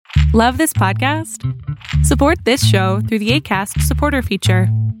Love this podcast? Support this show through the Acast supporter feature.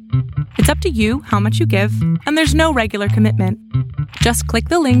 It's up to you how much you give, and there's no regular commitment. Just click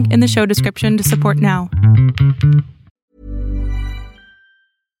the link in the show description to support now.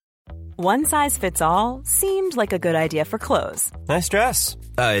 One size fits all seemed like a good idea for clothes. Nice dress.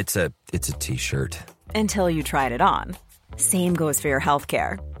 It's a t-shirt. Until you tried it on. Same goes for your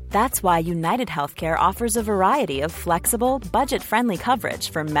healthcare. That's why United Healthcare offers a variety of flexible, budget-friendly coverage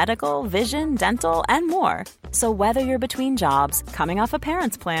for medical, vision, dental, and more. So whether you're between jobs, coming off a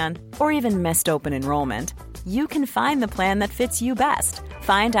parent's plan, or even missed open enrollment, you can find the plan that fits you best.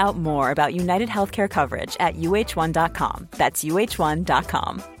 Find out more about United Healthcare coverage at uh1.com. That's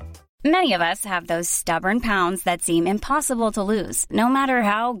uh1.com. Many of us have those stubborn pounds that seem impossible to lose, no matter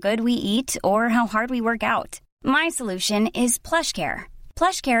how good we eat or how hard we work out. My solution is PlushCare.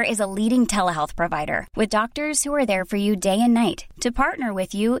 PlushCare is a leading telehealth provider with doctors who are there for you day and night to partner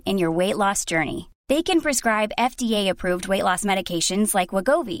with you in your weight loss journey. They can prescribe FDA-approved weight loss medications like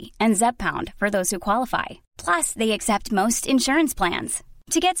Wegovy and Zepbound for those who qualify. Plus, they accept most insurance plans.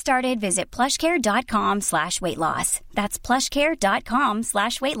 To get started, visit plushcare.com/weightloss. That's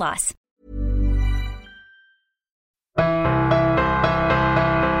plushcare.com/weightloss.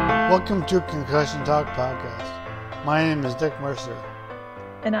 Welcome to Concussion Talk Podcast. My name is Dick Mercer.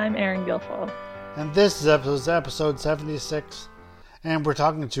 And I'm Erin Guilfoyle. And this is episode 76. And we're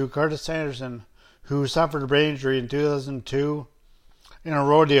talking to Curtis Sanderson, who suffered a brain injury in 2002 in a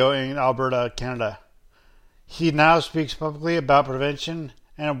rodeo in Alberta, Canada. He now speaks publicly about prevention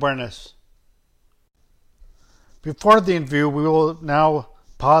and awareness. Before the interview, we will now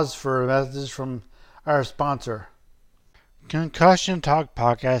pause for a message from our sponsor. Concussion Talk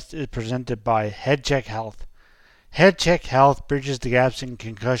Podcast is presented by HeadCheck Health. HeadCheck Health bridges the gaps in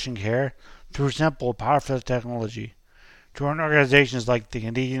concussion care through simple, powerful technology. Join organizations like the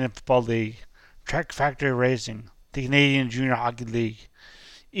Canadian Football League, Trek Factory Racing, the Canadian Junior Hockey League,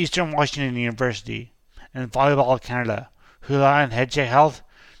 Eastern Washington University, and Volleyball Canada, who rely on HeadCheck Health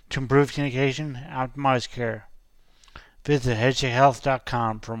to improve communication and optimize care. Visit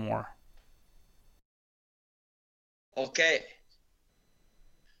headcheckhealth.com for more. Okay.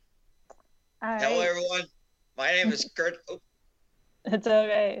 Hi. Hello, everyone. My name is Kurt. It's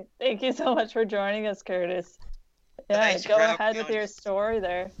okay. Thank you so much for joining us, Curtis. Yeah, Thanks go for having ahead me with on. your story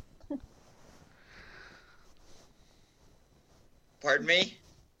there. Pardon me?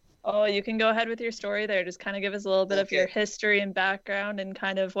 Oh, you can go ahead with your story there. Just kind of give us a little bit of Okay. your history and background and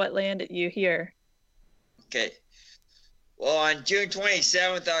kind of what landed you here. Okay. Well, on June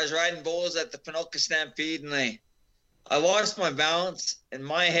 27th, I was riding bulls at the Pinoka Stampede, and I lost my balance, and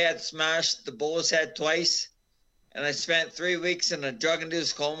my head smashed the bull's head twice, and I spent 3 weeks in a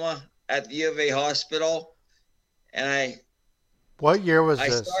drug-induced coma at the U of A hospital, and What year was I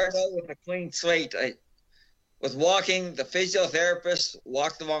this? started out with a clean slate. With walking, the physiotherapist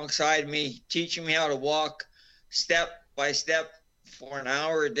walked alongside me, teaching me how to walk step by step for an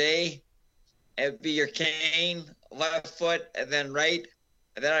hour a day. It'd be your cane, left foot, and then right.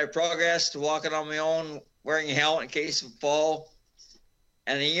 And then I progressed to walking on my own, wearing a helmet in case of fall.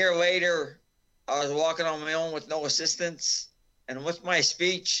 And a year later, I was walking on my own with no assistance. And with my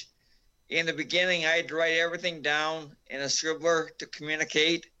speech, in the beginning, I had to write everything down in a scribbler to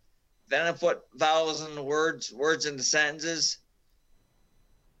communicate. Then I put vowels into words into sentences.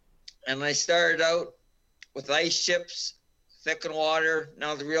 And I started out with ice chips, thickened water,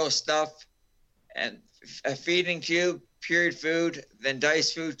 now the real stuff, and a feeding tube, pureed food, then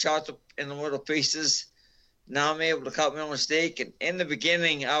diced food chopped up in little pieces. Now I'm able to cut my own steak. And in the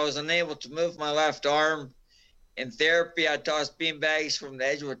beginning, I was unable to move my left arm. In therapy, I tossed beanbags from the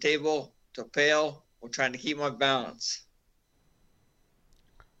edge of a table to a pail while trying to keep my balance.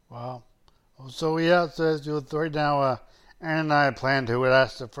 Wow. So right now, Aaron and I planned who would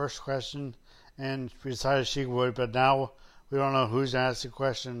ask the first question, and we decided she would, but now we don't know who's going to ask the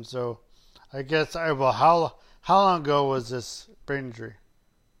question. So I guess I will. How long ago was this brain injury?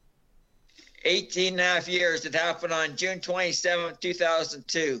 18 and a half years. It happened on June 27,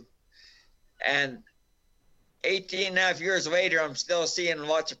 2002. And 18 and a half years later, I'm still seeing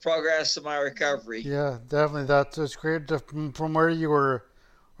lots of progress in my recovery. Yeah, definitely. That's great. From where you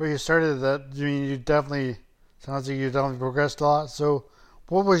started, that I mean, you definitely sounds like you definitely progressed a lot. So,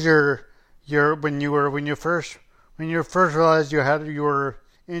 what was your when you first realized you were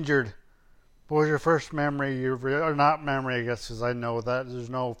injured? What was your first memory? Or not memory, I guess, because I know that there's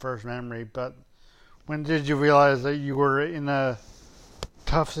no first memory. But when did you realize that you were in a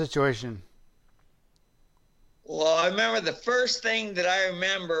tough situation? Well, I remember the first thing that I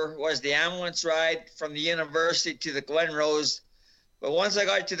remember was the ambulance ride from the university to the Glen Rose But once I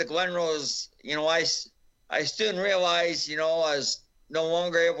got to the Glenrose, I soon realized, I was no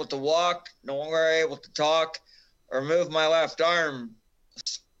longer able to walk, no longer able to talk or move my left arm.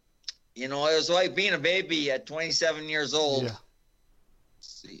 It was like being a baby at 27 years old. Yeah.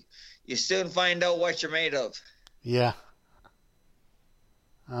 You soon find out what you're made of. Yeah.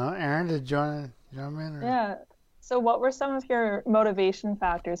 Aaron, did you want to jump in? Or? Yeah. So what were some of your motivation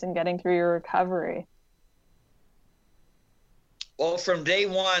factors in getting through your recovery? Well, from day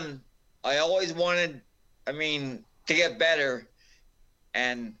one, I always wanted, to get better.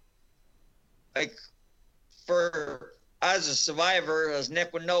 And as a survivor, as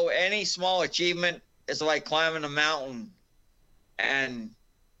Nick would know, any small achievement is like climbing a mountain. And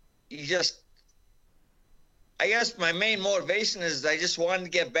I guess my main motivation is I just wanted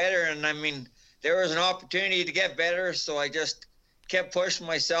to get better. And there was an opportunity to get better. So I just kept pushing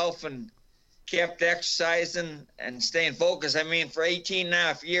myself and kept exercising and staying focused. For 18 and a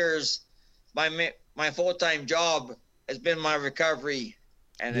half years, my full-time job has been my recovery.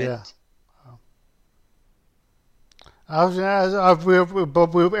 And yeah.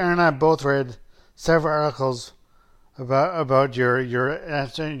 Aaron and I both read several articles about your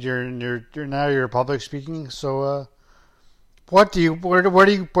now your public speaking. So, where do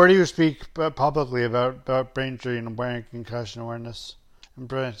you speak publicly about brain injury and concussion awareness and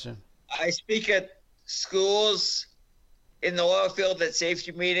prevention? I speak at schools, in the oil field, at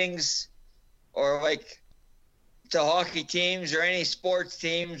safety meetings, or to hockey teams or any sports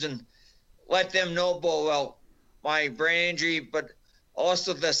teams, and let them know about my brain injury, but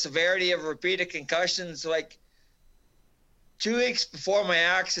also the severity of repeated concussions. 2 weeks before my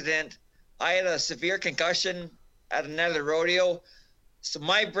accident, I had a severe concussion at another rodeo. So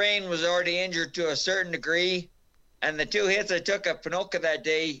my brain was already injured to a certain degree. And the 2 hits I took at Ponoka that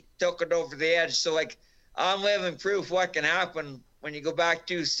day took it over the edge. So I'm living proof what can happen when you go back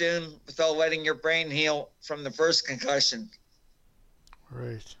too soon without letting your brain heal from the first concussion.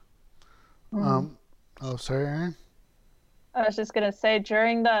 Right. Sorry, Aaron? I was just going to say,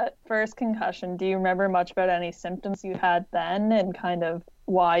 during that first concussion, do you remember much about any symptoms you had then and kind of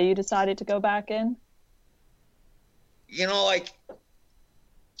why you decided to go back in?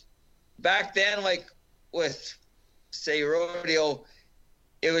 Back then, with, say, rodeo,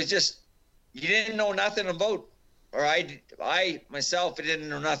 it was just, you didn't know nothing about, or I myself didn't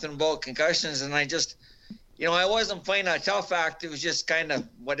know nothing about concussions, and I just, I wasn't playing a tough act. It was just kind of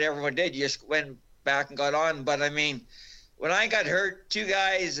what everyone did. You just went back and got on. But when I got hurt, 2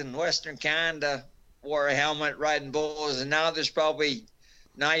 guys in Western Canada wore a helmet riding bulls, and now there's probably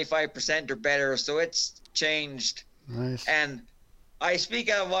 95% or better. So it's changed. Nice. And I speak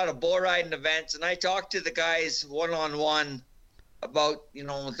at a lot of bull riding events, and I talk to the guys one-on-one about,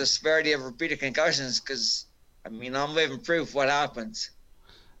 the severity of repeated concussions, because, I'm living proof what happens.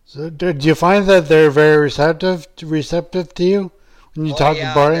 So do you find that they're very receptive to you when you talk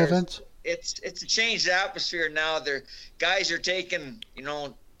to boring events? It's a changed atmosphere now. Guys are taking,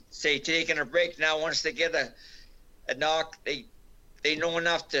 taking a break now. Once they get a knock, they know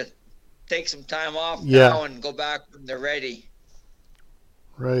enough to take some time off now and go back when they're ready.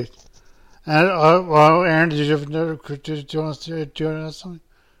 Right. And Aaron, did you want to ask something?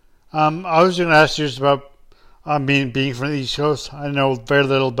 I was going to ask you just about being from the East Coast. I know very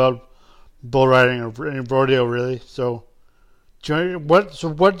little about bull riding or rodeo, really. So, what does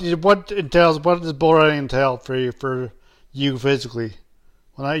bull riding entail for you physically?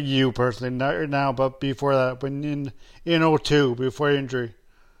 Well, not you personally, not now, but before that, when in 2002, before your injury,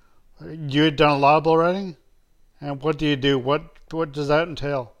 you had done a lot of bull riding. And what do you do? What does that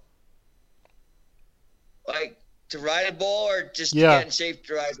entail? To ride a bull, or just to get in shape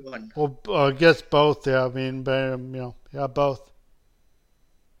to ride one? Well, I guess both. Yeah, both.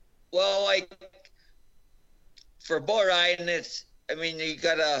 Well, for bull riding, it's, you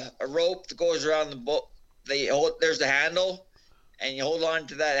got a rope that goes around the bull. There's the handle, and you hold on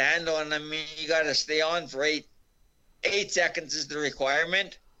to that handle, and you got to stay on for 8 seconds is the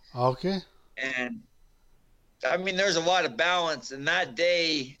requirement. Okay. And there's a lot of balance. And that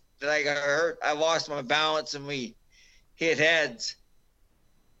day that I got hurt, I lost my balance and we hit heads.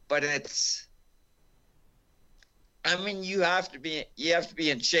 But it's, you have to be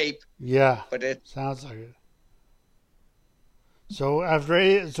in shape. Yeah. But it sounds like it. So after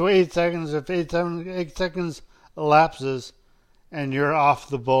 8 seconds, if 8 seconds elapses and you're off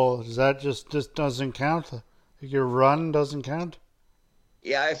the bull, does that just doesn't count? Your run doesn't count?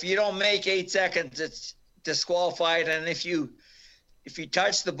 Yeah, if you don't make 8 seconds, it's disqualified. And if you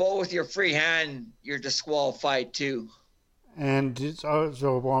touch the bull with your free hand, you're disqualified too. And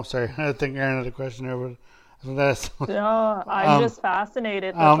I'm sorry, I think Aaron had a question there, but No, I'm just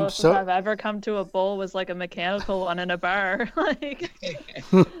fascinated. The closest I've ever come to a bull was like a mechanical one in a bar. Like,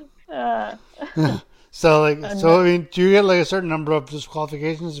 So I mean, do you get like a certain number of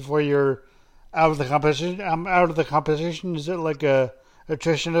disqualifications before you're out of the competition? Out of the competition, is it like a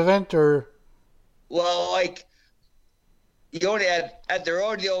attrition event or? Well, like you only at the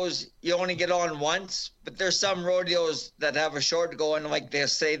rodeos, you only get on once, but there's some rodeos that have a short go, and like they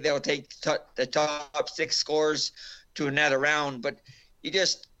say they'll take the top 6 scores to another round. But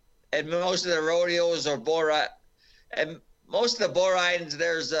and most of the rodeos or and most of the bull ridings,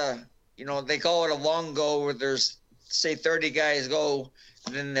 there's they call it a long go where there's say 30 guys go,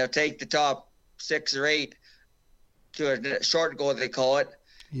 and then they'll take the top 6 or 8 to a short go, they call it.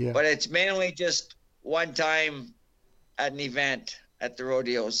 Yeah. But it's mainly just one time at an event at the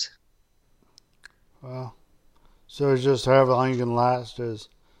rodeos. Wow. So it's just however long you can last is.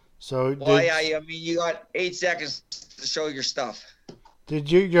 So I mean, you got 8 seconds to show your stuff.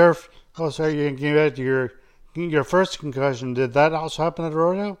 Did you your first concussion? Did that also happen at the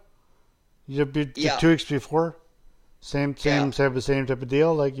rodeo? You 2 weeks before? Same type of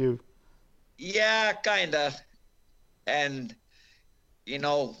deal, like you. Yeah, kinda. And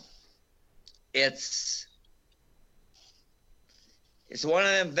it's one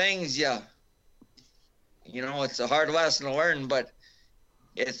of them things, it's a hard lesson to learn, but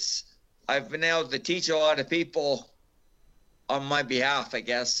I've been able to teach a lot of people on my behalf, I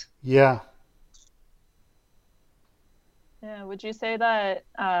guess. Yeah. Yeah, would you say that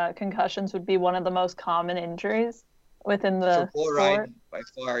concussions would be one of the most common injuries within the sport? Riding, by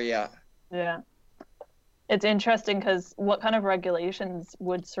far, yeah. Yeah. It's interesting because what kind of regulations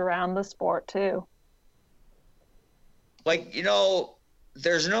would surround the sport too? Like,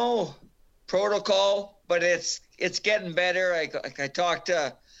 there's no protocol, but it's getting better. I talked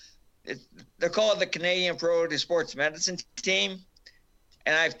to, they're called the Canadian Pro to Sports Medicine Team,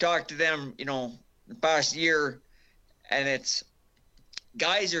 and I've talked to them, the past year, and it's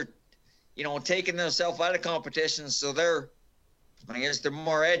guys are, taking themselves out of competitions, so they're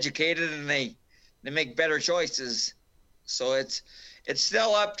more educated and they make better choices. So it's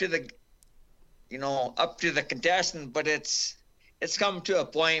still up to the contestant, but it's come to a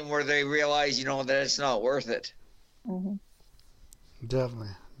point where they realize, that it's not worth it. Mm-hmm.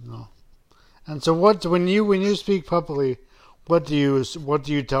 Definitely, no. And so, when you speak publicly, what do you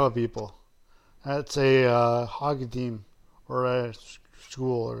tell people? At say a hockey team or a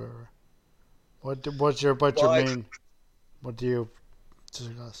school, or what do you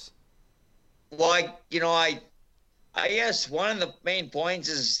discuss? Well, I guess one of the main points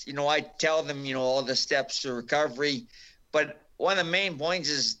is, I tell them, all the steps to recovery, but one of the main points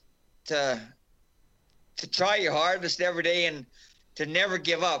is to try your hardest every day and to never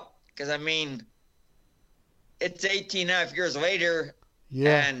give up. Because, I mean, it's 18 and a half years later,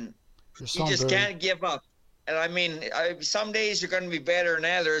 and you just can't give up. And, I mean, some days you're going to be better than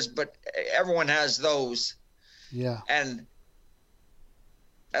others, but everyone has those. Yeah. And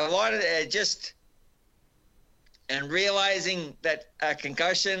a lot of it and realizing that a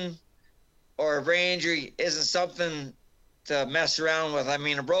concussion or a brain injury isn't something to mess around with. I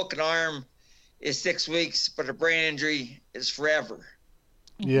mean, a broken arm is 6 weeks, but a brain injury is forever.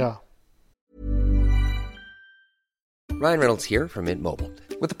 Yeah. Ryan Reynolds here from Mint Mobile.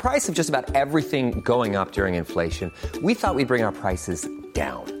 With the price of just about everything going up during inflation, we thought we'd bring our prices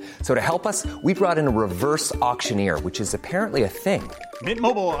down. So to help us, we brought in a reverse auctioneer, which is apparently a thing. Mint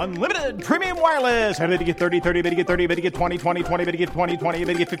Mobile Unlimited Premium Wireless. How to get 30, 30, bit to get 30, bit to get 20, 20, 20, bit to get 20, 20,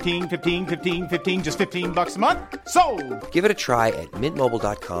 bit to get 15, 15, 15, 15, just $15 a month? Sold! Give it a try at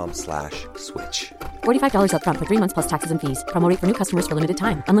mintmobile.com/switch. $45 up front for 3 months plus taxes and fees. Promo rate for new customers for limited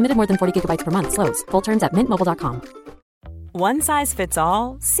time. Unlimited more than 40 gigabytes per month. Slows full terms at mintmobile.com. One size fits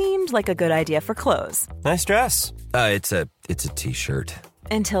all seemed like a good idea for clothes. Nice dress. It's a t-shirt.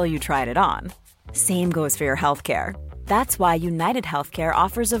 Until you tried it on. Same goes for your healthcare. That's why United Healthcare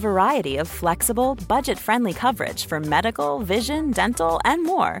offers a variety of flexible, budget-friendly coverage for medical, vision, dental, and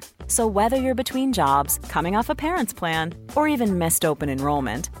more. So whether you're between jobs, coming off a parent's plan, or even missed open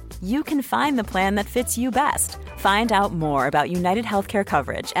enrollment, you can find the plan that fits you best. Find out more about United Healthcare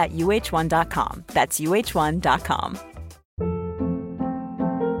coverage at uh1.com. That's uh1.com.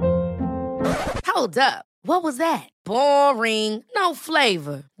 Hold up. What was that? Boring. No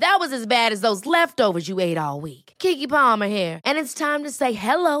flavor. That was as bad as those leftovers you ate all week. Keke Palmer here, and it's time to say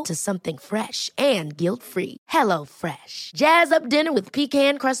hello to something fresh and guilt-free. HelloFresh. Jazz up dinner with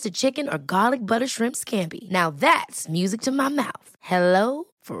pecan-crusted chicken or garlic butter shrimp scampi. Now that's music to my mouth.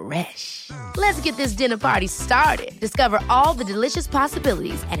 HelloFresh. Let's get this dinner party started. Discover all the delicious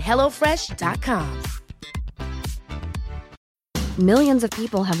possibilities at HelloFresh.com. Millions of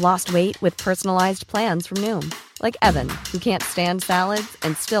people have lost weight with personalized plans from Noom. Like Evan, who can't stand salads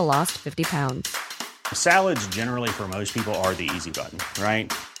and still lost 50 pounds. Salads generally for most people are the easy button,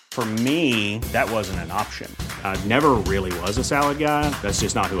 right? For me, that wasn't an option. I never really was a salad guy. That's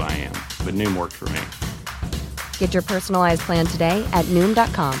just not who I am. But Noom worked for me. Get your personalized plan today at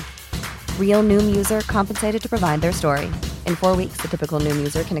Noom.com. Real Noom user compensated to provide their story. In 4 weeks, the typical Noom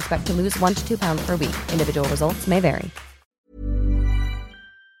user can expect to lose 1 to 2 pounds per week. Individual results may vary.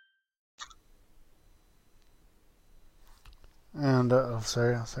 And,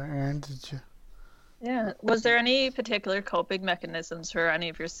 sorry, Aaron, did you? Yeah. Was there any particular coping mechanisms for any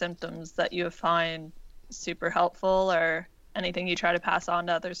of your symptoms that you find super helpful, or anything you try to pass on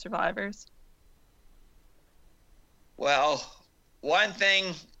to other survivors? Well, one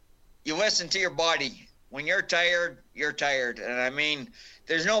thing, you listen to your body. When you're tired, you're tired. And I mean,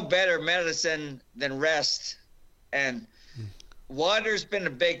 there's no better medicine than rest. And water's been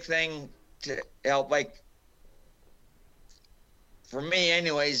a big thing to help, like, for me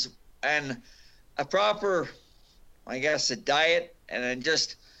anyways. And a proper, I guess, a diet, and then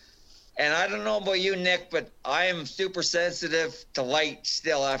just, and I don't know about you, Nick, but I am super sensitive to light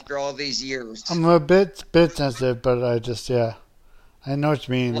still after all these years. I'm a bit sensitive, but I just, yeah, I know what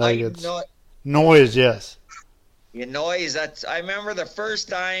you mean. Light, like, it's noise, yes. Yeah, noise. I remember the first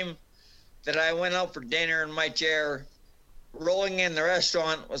time that I went out for dinner in my chair, rolling in the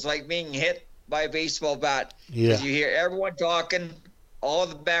restaurant was like being hit by a baseball bat. Yeah. Because you hear everyone talking, all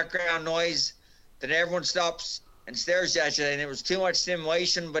the background noise, then everyone stops and stares at you, and it was too much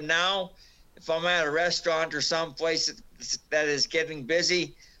stimulation. But now, if I'm at a restaurant or someplace that is getting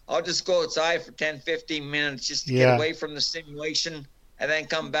busy, I'll just go outside for 10, 15 minutes just to get away from the stimulation and then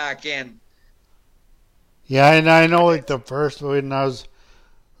come back in. Yeah, and I know, like, the first, when I was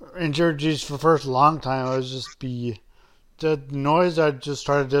injured, just for the first long time, I was just the noise, I just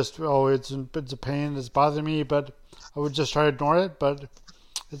try to it's a pain, it's bothering me, but I would just try to ignore it. But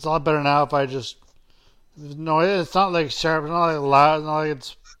it's a lot better now if I just, no, it's not like sharp, it's not like loud, it's not like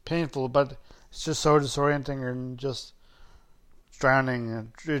it's painful, but it's just so disorienting and just drowning,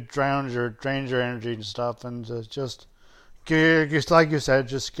 and it drains your energy and stuff, and just like you said,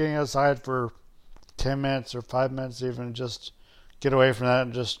 just getting outside for 10 minutes or 5 minutes even, just get away from that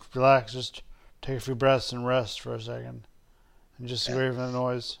and just relax, just take a few breaths and rest for a second, and just get away from the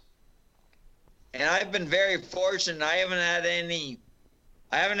noise. And I've been very fortunate. I haven't had any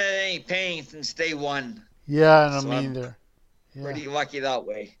pain since day one. Yeah, and so I mean, either. Yeah. Pretty lucky that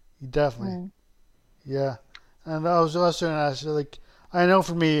way. Definitely. Yeah. And I was also going to ask you, like, I know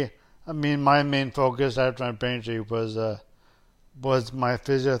for me, I mean, my main focus after my brain injury was my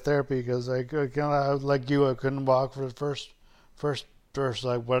physiotherapy, because I like you, I couldn't walk for the first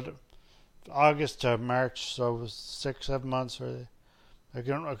like what, August to March, so it was 6-7 months really. I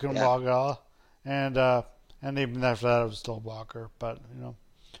couldn't walk at all, and even after that I was still a walker. But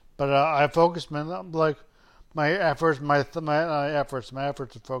I focused my efforts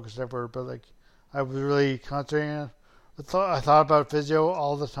to focus everywhere. But like I was really concentrating. I thought about physio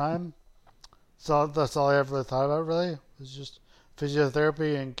all the time. So that's all I ever thought about really. It was just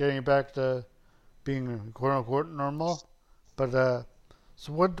physiotherapy and getting back to being quote unquote normal. But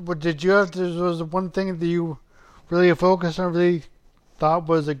so what did you have? Was one thing that you really focused on, really thought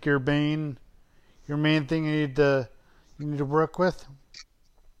was like your main thing you need to work with?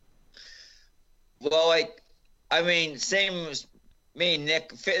 Well, like, I mean, same as me,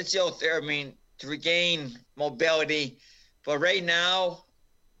 Nick, physiotherapy to regain mobility. But right now,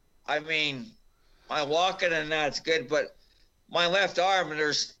 I mean, my walking and that's good, but my left arm,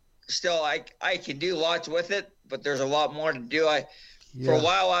 there's still, I can do lots with it, but there's a lot more to do. For a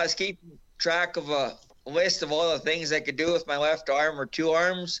while, I was keeping track of a list of all the things I could do with my left arm or two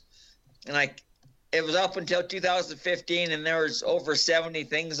arms, and it was up until 2015, and there was over 70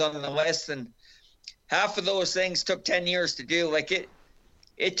 things on the list, and half of those things took 10 years to do. Like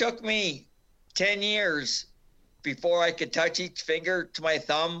it took me 10 years before I could touch each finger to my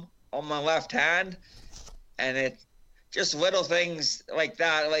thumb on my left hand, and it just little things like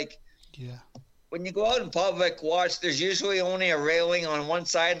that. Like, when you go out in public, there's usually only a railing on one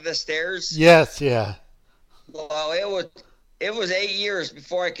side of the stairs. Yes, yeah. Well, it was 8 years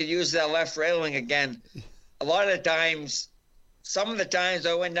before I could use that left railing again. A lot of the times, some of the times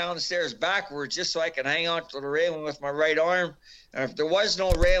I went down the stairs backwards just so I could hang on to the railing with my right arm. And if there was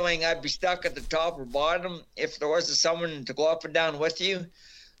no railing, I'd be stuck at the top or bottom if there wasn't someone to go up and down with you.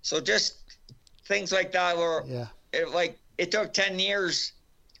 So just things like that where it took 10 years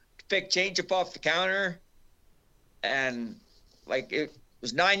to pick change up off the counter, and like it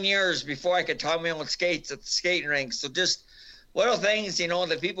was 9 years before I could tie my own skates at the skating rink. So just little things,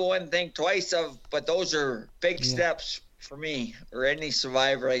 that people wouldn't think twice of, but those are big steps for me or any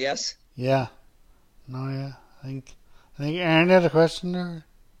survivor, I guess. Yeah. No, yeah. I think Aaron had a question there.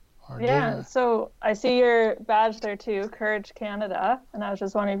 So I see your badge there too, Courage Canada, and I was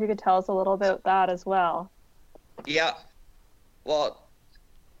just wondering if you could tell us a little bit about that as well. Yeah. Well,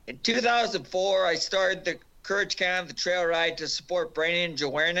 in 2004, I started the Courage Canada trail ride to support brain injury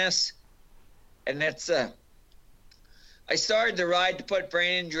awareness. And I started the ride to put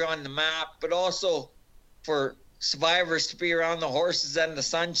brain injury on the map, but also for survivors to be around the horses and the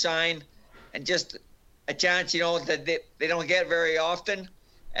sunshine and just a chance, that they don't get very often.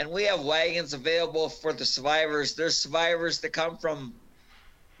 And we have wagons available for the survivors. There's survivors that come from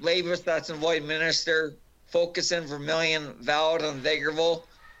Levis, that's in Lloydminster, Focus in Vermilion, Valid and Vegreville,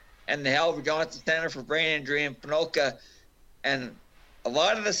 and the Halbert Johnson Center for Brain Injury in Ponoka. And a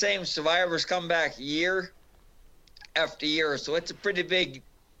lot of the same survivors come back year after year. So it's a pretty big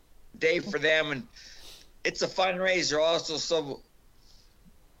day for them. And it's a fundraiser also. So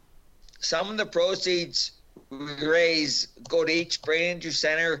some of the proceeds we raise go to each brain injury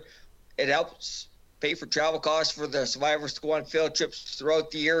center. It helps pay for travel costs for the survivors to go on field trips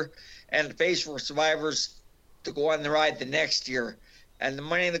throughout the year, and it pays for survivors to go on the ride the next year. And the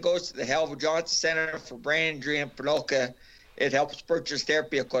money that goes to the Halbert Johnson Center for Brain Injury in Ponoka, it helps purchase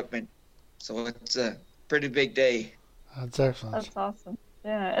therapy equipment. So it's a pretty big day. That's excellent. That's awesome.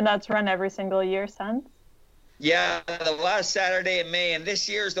 Yeah, and that's run every single year since? Yeah, the last Saturday in May, and this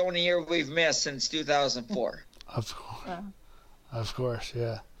year's the only year we've missed since 2004. Of course. Yeah. Of course,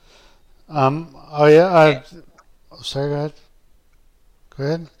 yeah. Sorry, go ahead. Go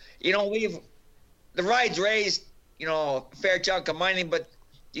ahead. The ride's raised, a fair chunk of money, but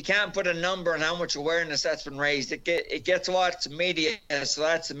you can't put a number on how much awareness that's been raised. It gets lots of media, so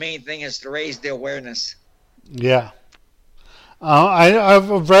that's the main thing, is to raise the awareness. Yeah.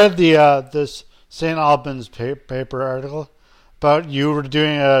 I've read this St. Albans paper article about you were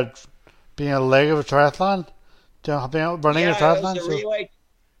doing being a leg of a triathlon, running a triathlon.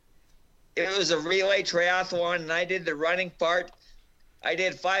 It was a relay triathlon, and I did the running part. I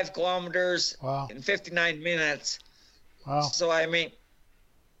did 5 kilometers in 59 minutes. Wow. So,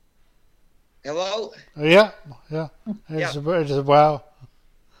 hello? Yeah. It's wow.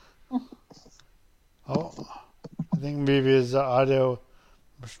 Oh, I think maybe his audio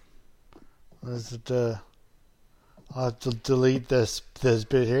was it. I'll have to delete this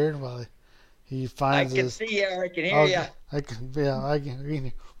bit here while he finds. I can see you. I can hear you. I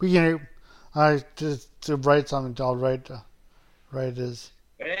can. We can. I just to write something. I'll write this.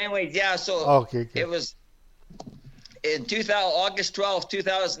 But anyways, yeah. So okay. It was in August 12th,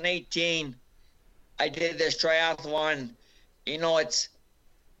 2018. I did this triathlon. It's.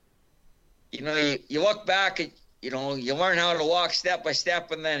 You look back at. You learn how to walk step by step,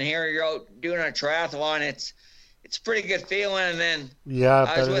 and then here you're out doing a triathlon. It's a pretty good feeling. And then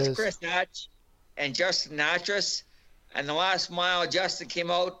I was with Chris Natch and Justin Natras, and the last mile, Justin came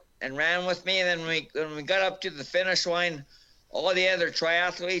out and ran with me. And then when we got up to the finish line, all the other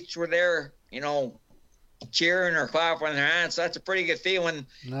triathletes were there, cheering or clapping their hands. So that's a pretty good feeling,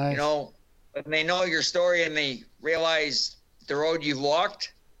 nice. When they know your story and they realize the road you've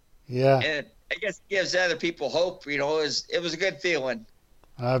walked. Yeah. And I guess it gives other people hope, it was a good feeling.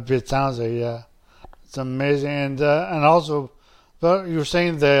 It sounds like, yeah. It's amazing. And also, but you were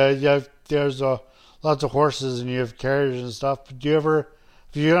saying that there's lots of horses and you have carriages and stuff. But have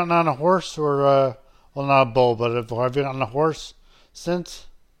you gotten on a horse or, not a bull, but have you gotten on a horse since?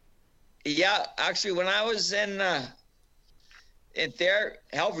 Yeah, actually, when I was in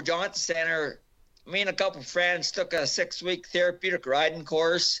Halbert Johnson Center, me and a couple friends took a 6-week therapeutic riding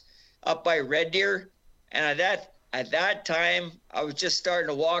course up by Red Deer, and at that time I was just starting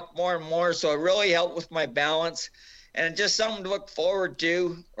to walk more and more, so it really helped with my balance, and just something to look forward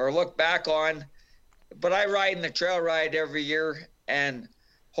to or look back on. But I ride in the trail ride every year, and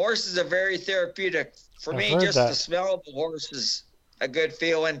horses are very therapeutic for me. Just the smell of the horse is a good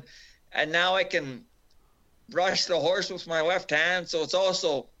feeling, and now I can brush the horse with my left hand, so it's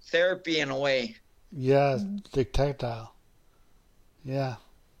also therapy in a way. Yeah, the tactile. Yeah.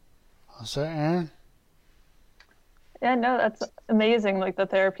 So, Aaron? Yeah, no, that's amazing, like the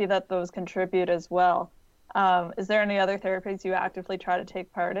therapy that those contribute as well. Is there any other therapies you actively try to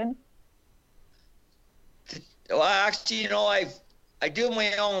take part in? Well, actually, I do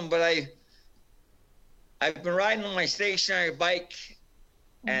my own, but I've been riding on my stationary bike,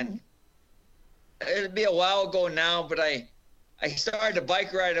 and it'll be a while ago now, but I started a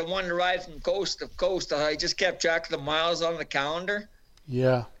bike ride. I wanted to ride from coast to coast. I just kept track of the miles on the calendar.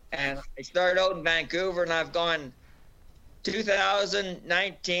 Yeah. And I started out in Vancouver, and I've gone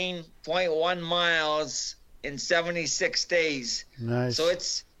 2,019.1 miles in 76 days. Nice. So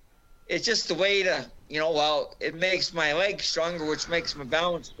it's just the way to, it makes my legs stronger, which makes my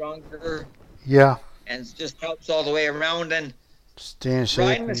balance stronger. Yeah. And it just helps all the way around. And stay in shape.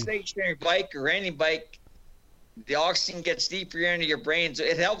 Riding a stationary bike or any bike, the oxygen gets deeper into your brain, so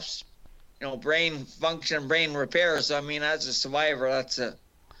it helps, brain function, brain repair. So, I mean, as a survivor, that's a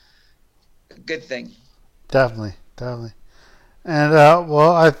good thing. Definitely. And,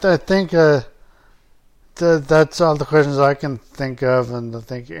 I think that's all the questions I can think of, and I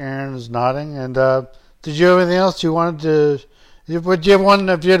think Aaron is nodding. And did you have anything else you wanted to? If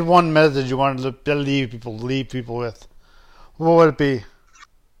you had one message you wanted to leave people with, what would it be?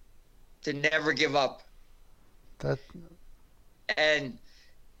 To never give up. And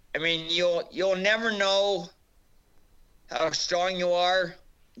I mean, you'll never know how strong you are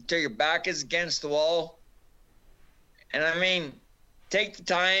until your back is against the wall. And I mean, take the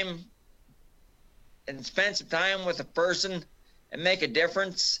time and spend some time with a person and make a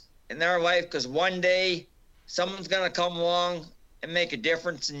difference in their life, because one day someone's going to come along and make a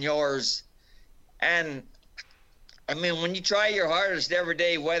difference in yours. And I mean, when you try your hardest every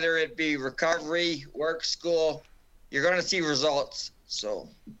day, whether it be recovery, work, school, you're going to see results. So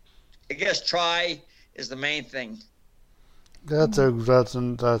I guess try is the main thing. That's a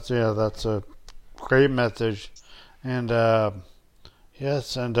great message. And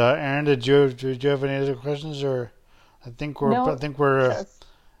yes, and Aaron, did you have any other questions, or and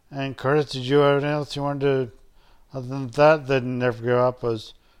Curtis, did you have anything else you wanted to, other than that never give up,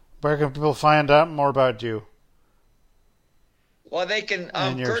 was where can people find out more about you? Well, they can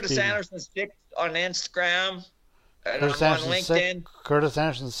Curtis Anderson 6 on Instagram, and Curtis on Anderson LinkedIn. 6? Curtis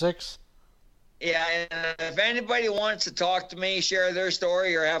Anderson 6? Yeah, and if anybody wants to talk to me, share their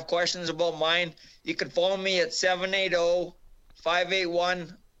story, or have questions about mine, you can phone me at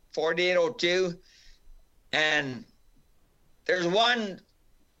 780-581-4802. And there's one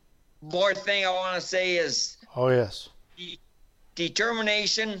more thing I want to say is... Oh, yes.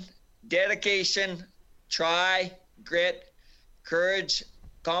 Determination, dedication, try, grit, courage,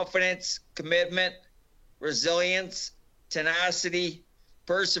 confidence, commitment, resilience, tenacity,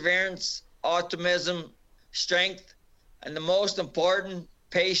 perseverance, optimism, strength, and the most important,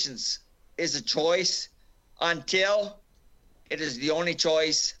 patience is a choice until it is the only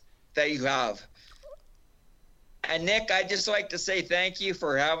choice that you have. And Nick, I'd just like to say thank you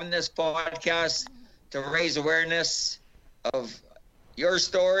for having this podcast to raise awareness of your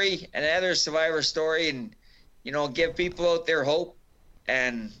story and other survivor story, and give people out there hope.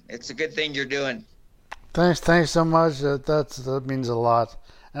 And it's a good thing you're doing. Thanks so much. That means a lot.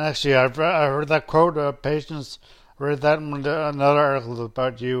 And actually, I heard that quote, patience. I read that in another article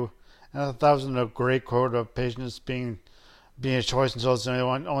about you, and I thought that was a great quote of patience being a choice until it's the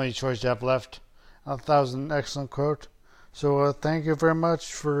only choice you have left. I thought that was an excellent quote. So thank you very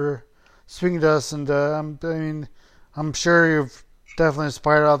much for speaking to us. And I'm sure you've definitely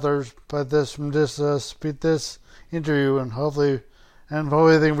inspired others by this interview, and hopefully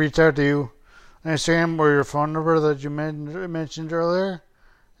they can reach out to you on Instagram or your phone number that you mentioned earlier,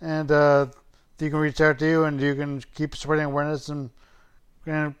 and they can reach out to you, and you can keep spreading awareness and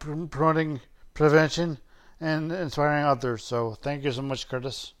promoting prevention and inspiring others. So thank you so much,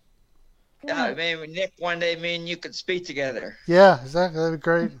 Curtis. Yeah, maybe Nick, one day me and you could speak together. Yeah, exactly. That'd be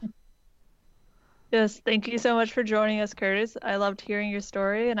great. Yes, thank you so much for joining us, Curtis. I loved hearing your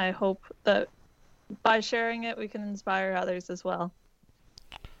story, and I hope that by sharing it, we can inspire others as well.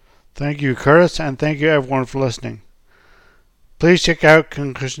 Thank you, Curtis, and thank you everyone for listening. Please check out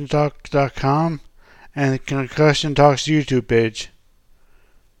concussiontalk.com and the Concussion Talks YouTube page.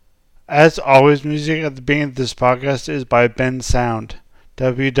 As always, music at the beginning of this podcast is by Ben Sound.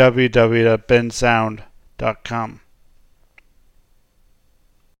 www.bensound.com.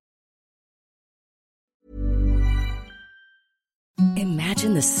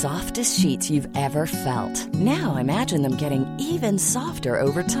 Imagine the softest sheets you've ever felt. Now imagine them getting even softer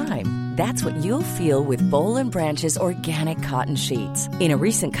over time. That's what you'll feel with Boll & Branch's organic cotton sheets. In a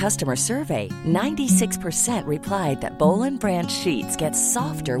recent customer survey, 96% replied that Boll & Branch sheets get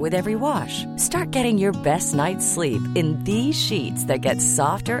softer with every wash. Start getting your best night's sleep in these sheets that get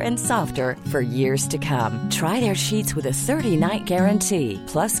softer and softer for years to come. Try their sheets with a 30-night guarantee.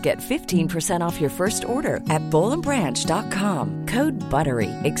 Plus, get 15% off your first order at bollandbranch.com. Code BUTTERY.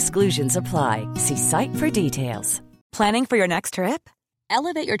 Exclusions apply. See site for details. Planning for your next trip?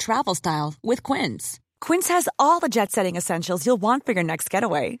 Elevate your travel style with Quince. Quince has all the jet-setting essentials you'll want for your next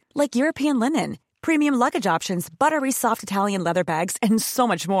getaway, like European linen, premium luggage options, buttery soft Italian leather bags, and so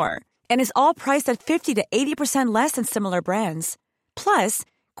much more. And is all priced at 50 to 80% less than similar brands. Plus,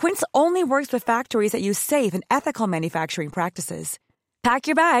 Quince only works with factories that use safe and ethical manufacturing practices. Pack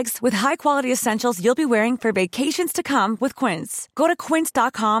your bags with high-quality essentials you'll be wearing for vacations to come with Quince. Go to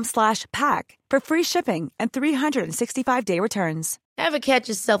quince.com/pack for free shipping and 365-day returns. Ever catch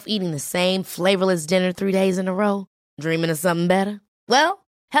yourself eating the same flavorless dinner 3 days in a row? Dreaming of something better? Well,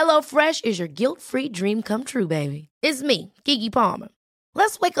 HelloFresh is your guilt-free dream come true, baby. It's me, Keke Palmer.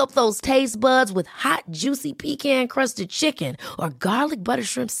 Let's wake up those taste buds with hot, juicy pecan-crusted chicken or garlic butter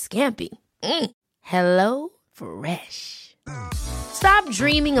shrimp scampi. Hello Fresh. Stop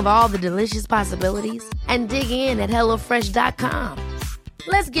dreaming of all the delicious possibilities and dig in at HelloFresh.com.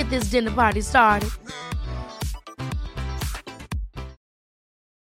 Let's get this dinner party started.